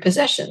through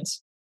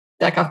possessions.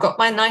 Like, I've got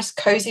my nice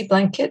cozy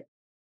blanket,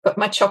 got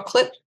my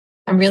chocolate.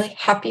 I'm really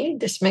happy.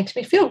 This makes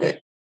me feel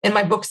good. And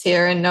my book's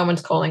here and no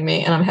one's calling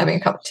me and I'm having a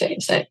cup of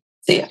tea. So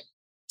see ya.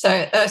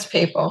 So Earth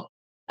people,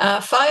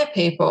 fire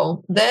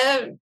people,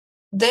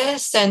 their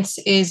sense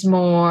is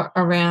more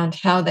around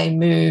how they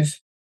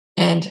move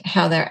and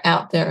how they're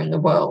out there in the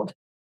world.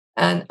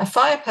 And a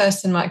fire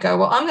person might go,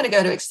 well, I'm going to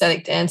go to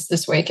ecstatic dance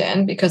this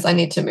weekend because I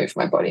need to move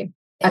my body.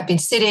 I've been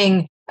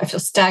sitting, I feel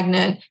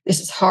stagnant, this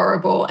is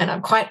horrible, and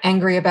I'm quite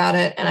angry about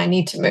it, and I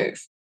need to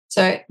move.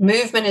 So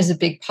movement is a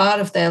big part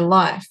of their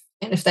life.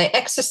 And if they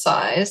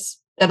exercise,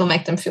 that'll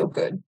make them feel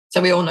good. So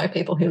we all know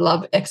people who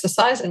love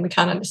exercise, and we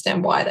can't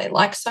understand why they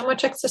like so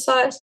much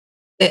exercise.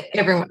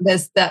 Everyone,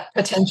 there's that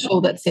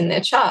potential that's in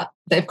their chart.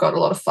 They've got a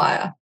lot of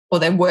fire, or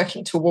they're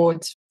working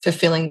towards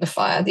fulfilling the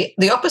fire.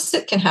 The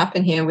opposite can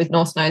happen here with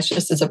North Nodes,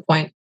 just as a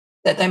point,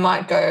 that they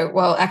might go,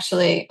 well,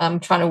 actually, I'm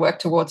trying to work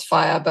towards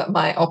fire, but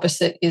my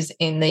opposite is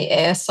in the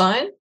air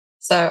sign.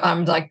 So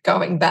I'm like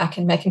going back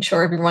and making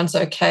sure everyone's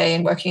okay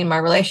and working in my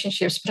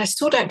relationships, but I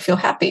still don't feel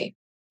happy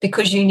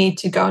because you need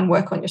to go and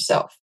work on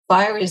yourself.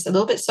 Fire is a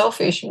little bit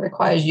selfish and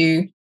requires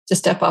you to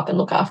step up and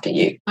look after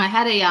you. I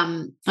had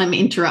I'm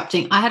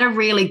interrupting. I had a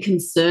really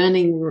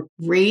concerning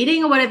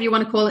reading, or whatever you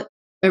want to call it,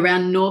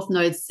 around North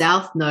Node,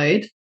 South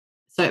Node.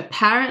 So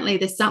apparently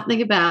there's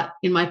something about,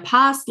 in my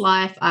past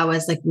life, I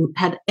was like,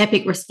 had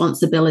epic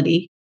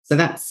responsibility. So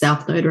that's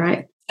South Node,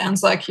 right?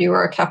 Sounds like you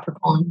were a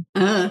Capricorn.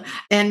 And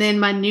then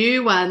my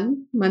new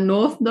one, my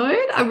North Node,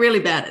 I'm really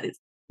bad at this.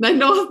 My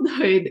North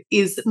Node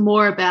is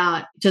more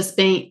about just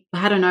being,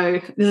 I don't know,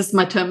 this is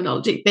my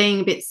terminology, being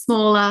a bit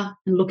smaller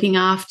and looking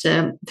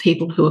after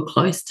people who are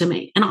close to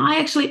me. And I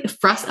actually,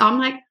 I'm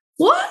like,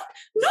 what?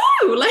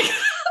 No, like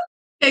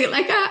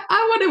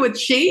I want to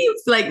achieve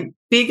like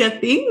bigger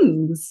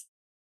things.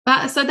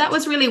 So that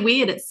was really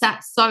weird. It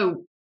sat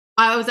so,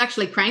 I was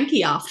actually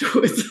cranky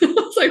afterwards. I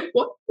was like,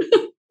 what?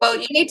 Well,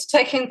 you need to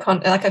take in,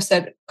 like I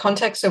said,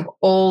 context of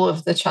all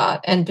of the chart,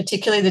 and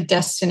particularly the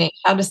destiny.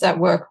 How does that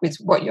work with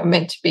what you're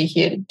meant to be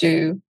here to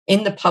do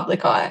in the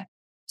public eye?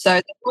 So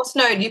the North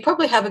Node, you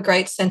probably have a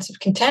great sense of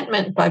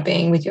contentment by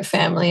being with your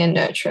family and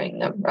nurturing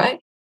them, right?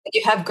 But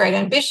you have great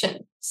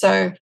ambition.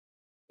 So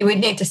you would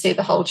need to see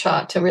the whole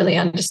chart to really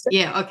understand.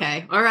 Yeah,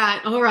 okay. All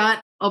right.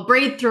 I'll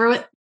breathe through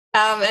it.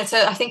 And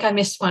so I think I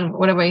missed one.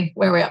 Where are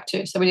we up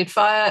to? So we did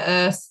fire,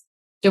 earth.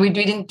 We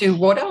didn't do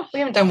water? We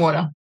haven't done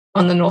water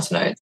on the North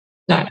Node.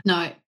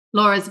 No.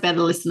 Laura's a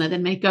better listener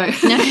than me. Go.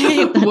 No,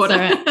 that's water. all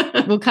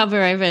right. We'll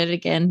cover over it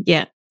again.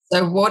 Yeah.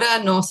 So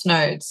water, North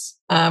Nodes.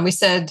 We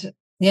said,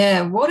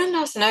 water,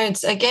 North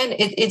Nodes. Again,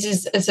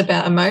 it's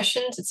about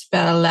emotions. It's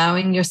about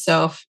allowing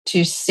yourself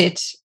to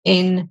sit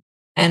in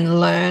and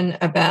learn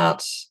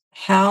about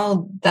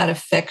how that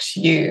affects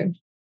you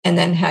and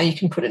then how you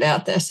can put it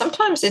out there.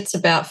 Sometimes it's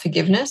about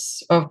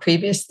forgiveness of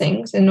previous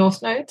things in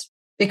North Nodes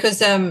because,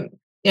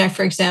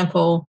 for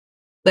example,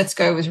 let's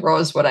go with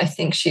Roz, what I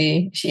think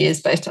she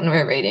is based on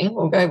her reading.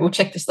 We'll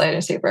check this later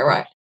and see if we're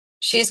right.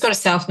 She's got a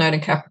South Node in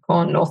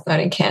Capricorn, North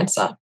Node in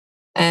Cancer.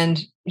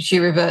 And she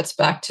reverts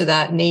back to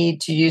that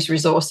need to use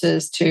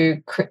resources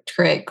to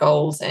create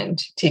goals and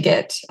to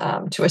get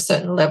to a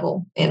certain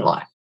level in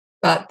life.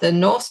 But the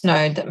North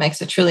Node that makes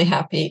her truly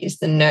happy is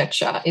the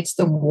nurture. It's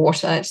the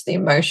water. It's the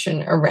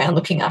emotion around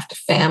looking after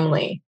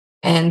family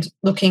and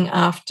looking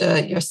after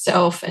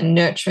yourself and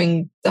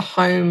nurturing the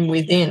home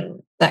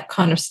within, that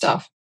kind of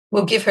stuff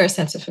will give her a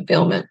sense of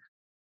fulfillment.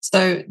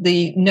 So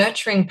the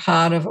nurturing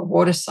part of a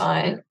water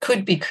sign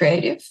could be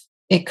creative.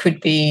 It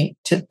could be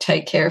to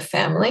take care of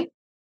family.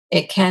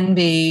 It can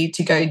be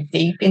to go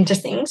deep into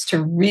things,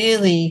 to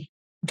really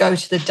go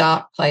to the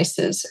dark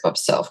places of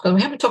self. Because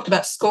we haven't talked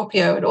about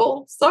Scorpio at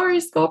all. Sorry,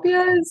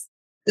 Scorpios.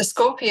 The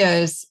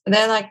Scorpios,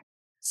 they're like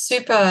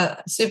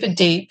super, super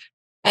deep.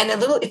 And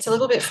it's a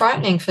little bit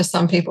frightening for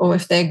some people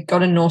if they've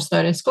got a North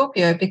Node in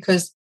Scorpio,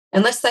 because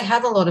unless they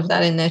have a lot of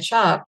that in their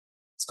chart,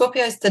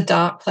 Scorpio is the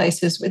dark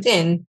places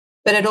within,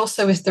 but it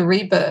also is the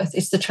rebirth.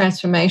 It's the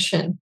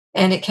transformation.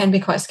 And it can be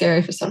quite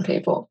scary for some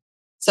people.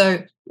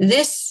 So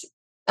this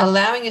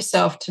allowing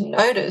yourself to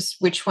notice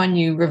which one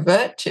you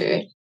revert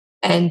to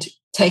and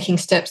taking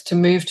steps to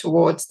move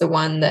towards the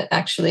one that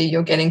actually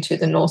you're getting to,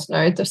 the North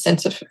Node, the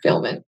sense of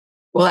fulfillment,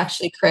 will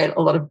actually create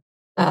a lot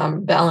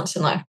of balance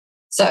in life.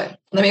 So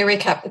let me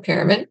recap the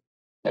pyramid.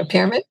 The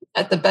pyramid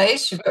at the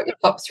base, you've got your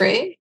top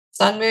three: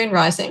 sun, moon,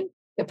 rising,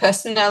 your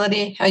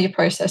personality, how you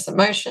process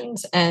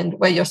emotions, and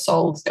where your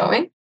soul's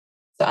going.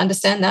 So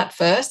understand that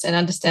first and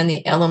understand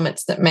the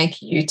elements that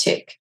make you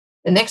tick.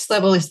 The next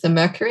level is the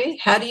Mercury.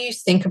 How do you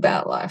think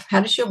about life?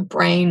 How does your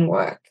brain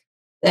work?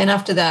 Then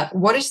after that,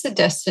 what is the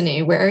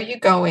destiny? Where are you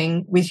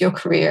going with your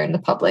career in the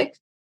public?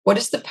 What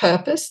is the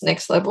purpose?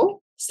 Next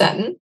level,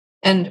 Saturn.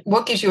 And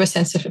what gives you a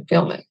sense of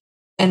fulfillment?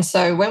 And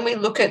so when we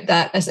look at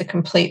that as a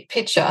complete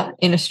picture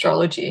in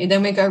astrology,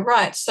 then we go,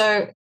 right,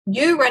 so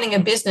you running a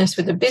business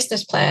with a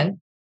business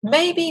plan,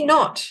 maybe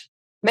not.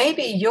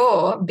 Maybe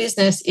your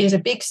business is a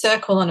big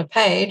circle on a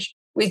page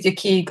with your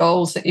key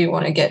goals that you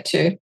want to get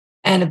to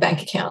and a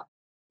bank account.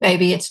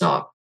 Maybe it's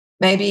not.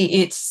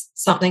 Maybe it's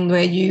something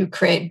where you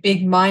create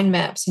big mind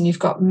maps and you've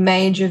got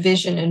major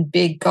vision and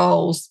big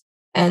goals,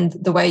 and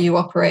the way you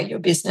operate your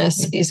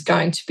business is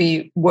going to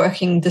be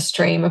working the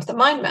stream of the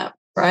mind map,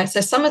 right?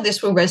 So some of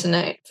this will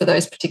resonate for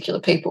those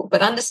particular people,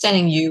 but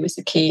understanding you is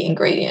the key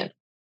ingredient.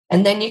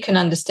 And then you can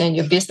understand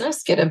your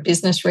business, get a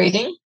business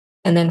reading,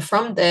 and then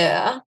from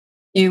there,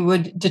 you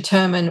would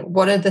determine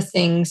what are the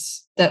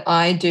things that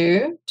I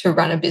do to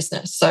run a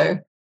business. So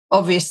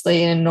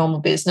obviously in a normal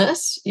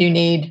business, you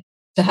need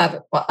to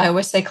have, well, I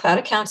always say cloud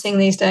accounting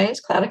these days,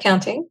 cloud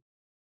accounting.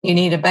 You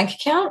need a bank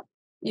account.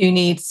 You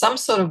need some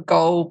sort of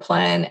goal,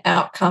 plan,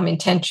 outcome,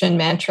 intention,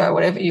 mantra,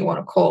 whatever you want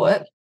to call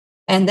it.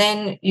 And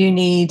then you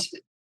need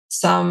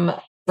some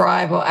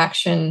drive or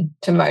action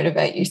to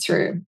motivate you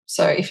through.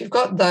 So if you've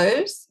got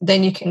those,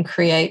 then you can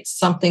create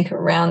something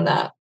around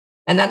that.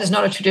 And that is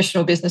not a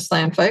traditional business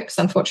plan, folks,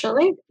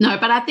 unfortunately. No,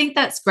 but I think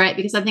that's great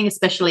because I think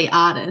especially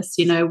artists,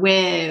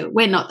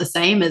 we're not the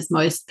same as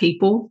most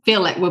people,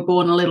 feel like we're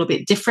born a little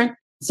bit different.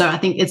 So I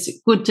think it's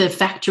good to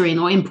factor in,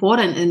 or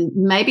important and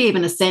maybe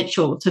even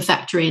essential to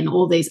factor in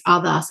all these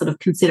other sort of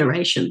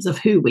considerations of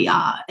who we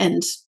are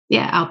and,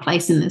 our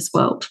place in this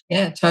world.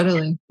 Yeah,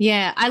 totally.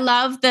 Yeah, I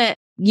love that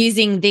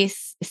using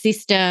this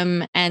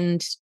system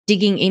and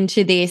digging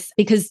into this,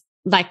 because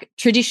like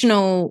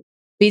traditional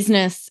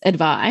business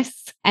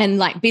advice and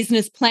like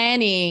business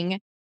planning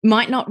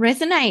might not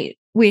resonate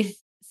with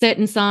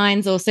certain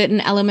signs or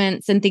certain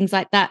elements and things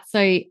like that. So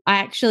I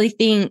actually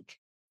think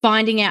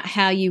finding out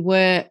how you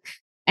work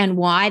and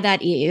why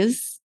that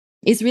is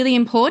really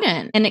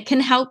important. And it can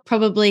help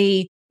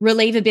probably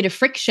relieve a bit of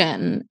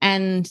friction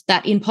and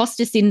that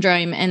imposter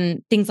syndrome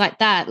and things like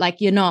that. Like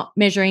you're not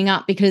measuring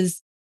up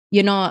because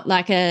you're not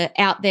like a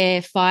out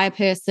there fire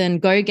person,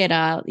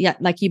 go-getter. Yeah,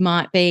 like you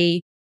might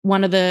be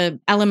one of the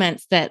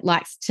elements that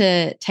likes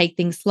to take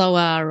things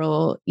slower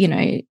or,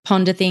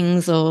 ponder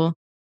things or,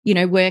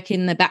 work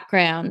in the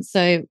background.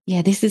 So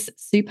yeah, this is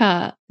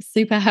super,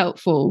 super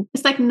helpful.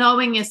 It's like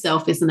knowing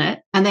yourself, isn't it?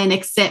 And then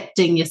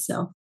accepting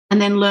yourself and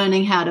then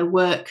learning how to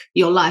work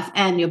your life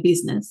and your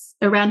business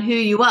around who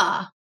you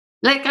are.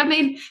 Like, I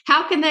mean,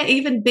 how can there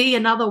even be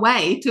another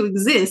way to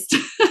exist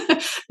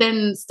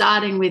than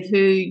starting with who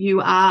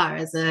you are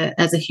as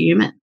a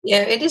human?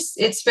 Yeah, it is.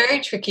 It's very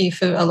tricky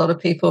for a lot of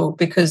people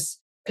because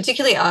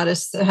particularly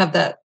artists that have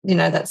that,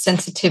 that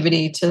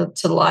sensitivity to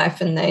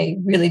life, and they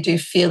really do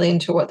feel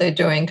into what they're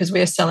doing because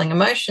we're selling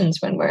emotions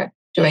when we're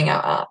doing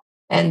our art.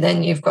 And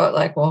then you've got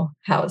like, well,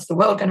 how is the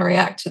world going to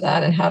react to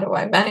that? And how do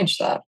I manage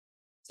that?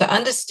 So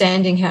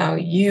understanding how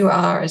you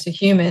are as a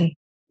human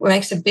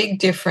makes a big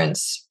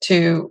difference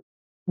to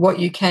what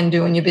you can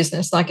do in your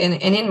business. Like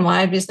in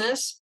my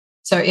business,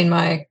 so in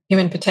my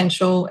human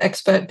potential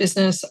expert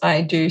business,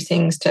 I do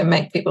things to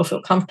make people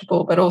feel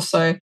comfortable, but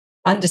also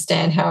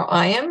understand how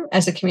I am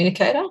as a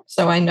communicator.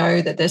 So I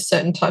know that there's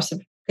certain types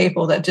of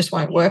people that just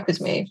won't work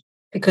with me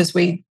because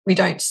we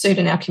don't suit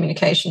in our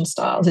communication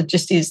styles. It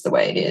just is the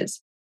way it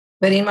is.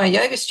 But in my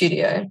yoga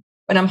studio,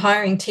 when I'm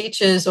hiring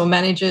teachers or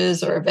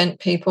managers or event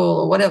people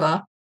or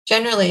whatever,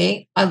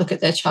 generally I look at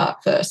their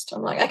chart first.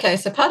 I'm like, okay,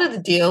 so part of the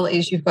deal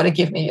is you've got to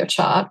give me your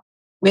chart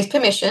with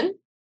permission.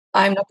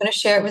 I'm not going to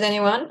share it with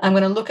anyone. I'm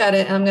going to look at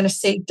it and I'm going to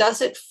see,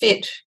 does it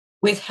fit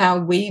with how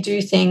we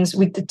do things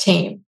with the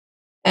team?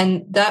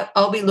 And that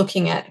I'll be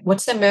looking at,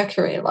 what's their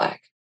Mercury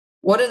like?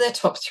 What are their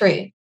top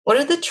 3? What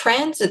are the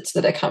transits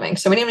that are coming?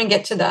 So we didn't even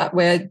get to that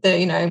where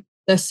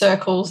the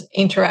circles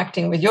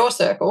interacting with your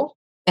circle.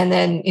 And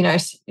then,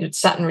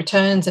 Saturn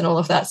returns and all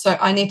of that. So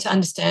I need to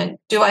understand,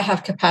 do I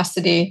have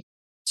capacity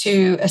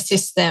to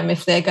assist them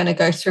if they're going to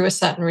go through a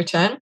Saturn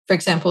return? For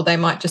example, they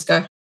might just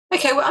go,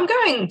 okay, well, I'm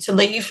going to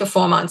leave for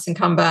 4 months and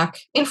come back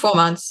in 4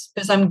 months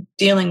because I'm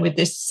dealing with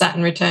this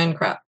Saturn return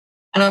crap.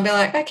 And I'll be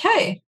like,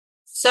 okay,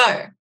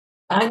 so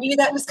I knew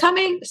that was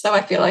coming, so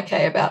I feel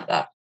okay about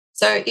that.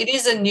 So it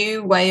is a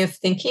new way of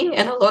thinking.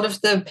 And a lot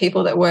of the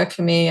people that work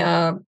for me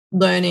are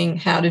learning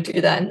how to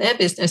do that in their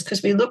business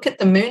because we look at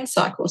the moon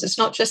cycles. It's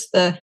not just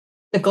the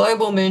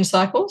global moon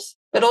cycles,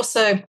 but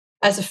also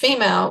as a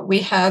female, we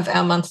have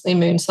our monthly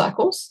moon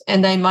cycles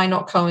and they might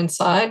not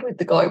coincide with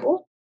the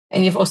global.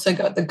 And you've also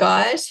got the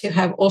guys who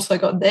have also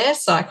got their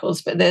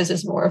cycles, but theirs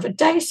is more of a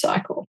day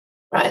cycle,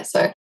 right?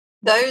 So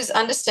those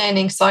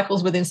understanding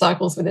cycles within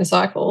cycles within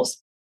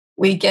cycles,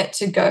 we get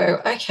to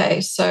go,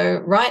 okay,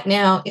 so right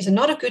now is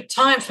not a good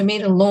time for me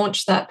to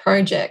launch that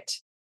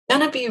project.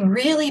 Going to be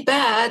really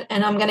bad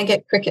and I'm going to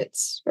get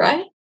crickets,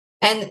 right?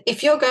 And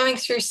if you're going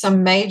through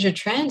some major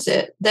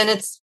transit, then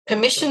it's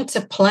permission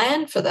to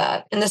plan for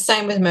that. And the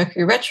same with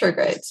Mercury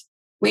retrogrades.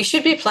 We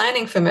should be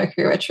planning for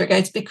Mercury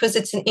retrogrades because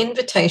it's an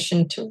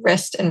invitation to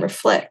rest and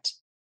reflect.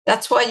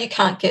 That's why you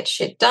can't get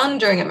shit done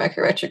during a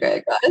Mercury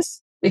retrograde,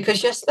 guys,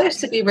 because you're supposed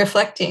to be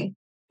reflecting.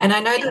 And I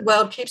know the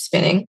world keeps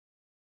spinning,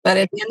 but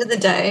at the end of the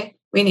day,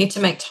 we need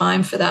to make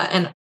time for that.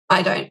 And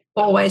I don't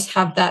always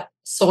have that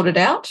sorted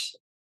out,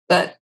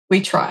 but we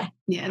try.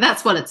 Yeah,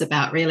 that's what it's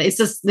about, really. It's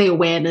just the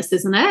awareness,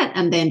 isn't it?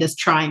 And then just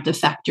trying to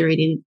factor it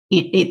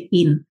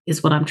in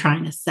is what I'm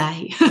trying to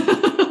say.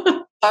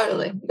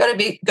 Totally. You've got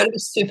to be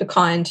super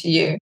kind to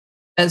you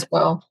as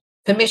well.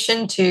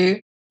 Permission to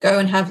go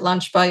and have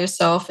lunch by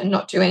yourself and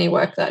not do any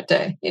work that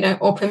day,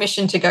 or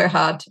permission to go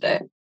hard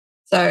today.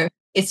 So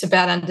it's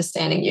about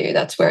understanding you.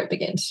 That's where it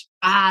begins.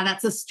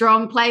 That's a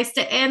strong place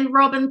to end,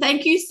 Robyn.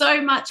 Thank you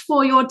so much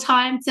for your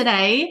time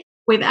today.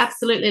 We've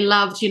absolutely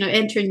loved,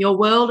 entering your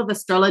world of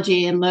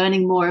astrology and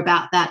learning more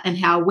about that and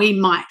how we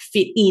might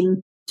fit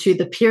in to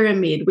the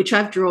pyramid, which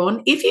I've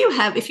drawn. If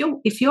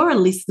you're a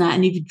listener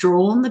and you've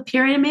drawn the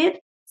pyramid,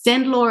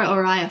 send Laura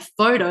or I a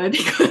photo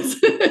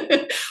because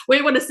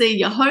we want to see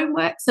your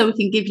homework so we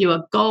can give you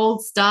a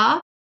gold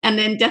star. And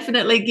then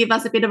definitely give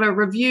us a bit of a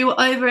review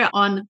over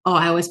on,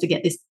 I always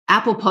forget this,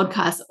 Apple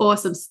Podcasts, or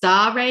some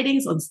star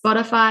ratings on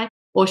Spotify,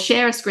 or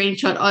share a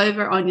screenshot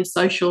over on your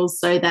socials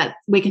so that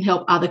we can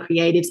help other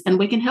creatives and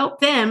we can help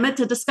them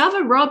to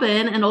discover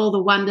Robyn and all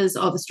the wonders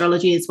of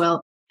astrology as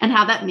well and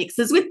how that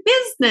mixes with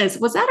business.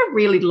 Was that a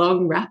really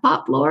long wrap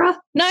up, Laura?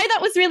 No, that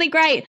was really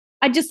great.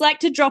 I'd just like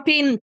to drop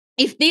in,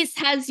 if this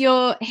has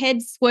your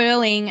head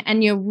swirling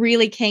and you're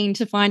really keen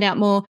to find out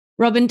more,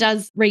 Robyn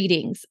does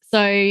readings.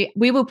 So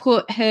we will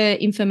put her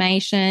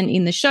information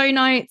in the show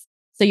notes.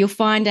 So you'll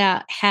find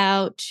out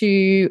how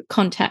to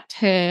contact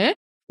her.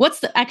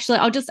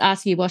 I'll just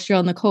ask you whilst you're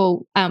on the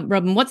call,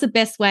 Robyn, what's the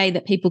best way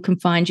that people can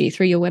find you,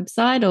 through your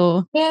website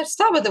or? Yeah,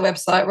 start with the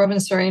website,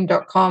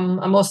 robynsaurine.com.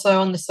 I'm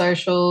also on the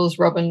socials,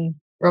 Robyn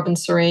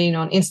Saurine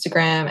on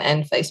Instagram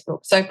and Facebook.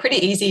 So pretty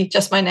easy,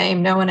 just my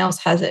name. No one else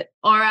has it.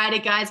 All righty,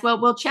 guys. Well,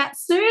 we'll chat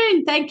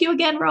soon. Thank you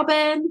again,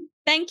 Robyn.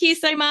 Thank you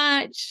so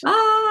much.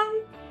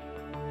 Bye.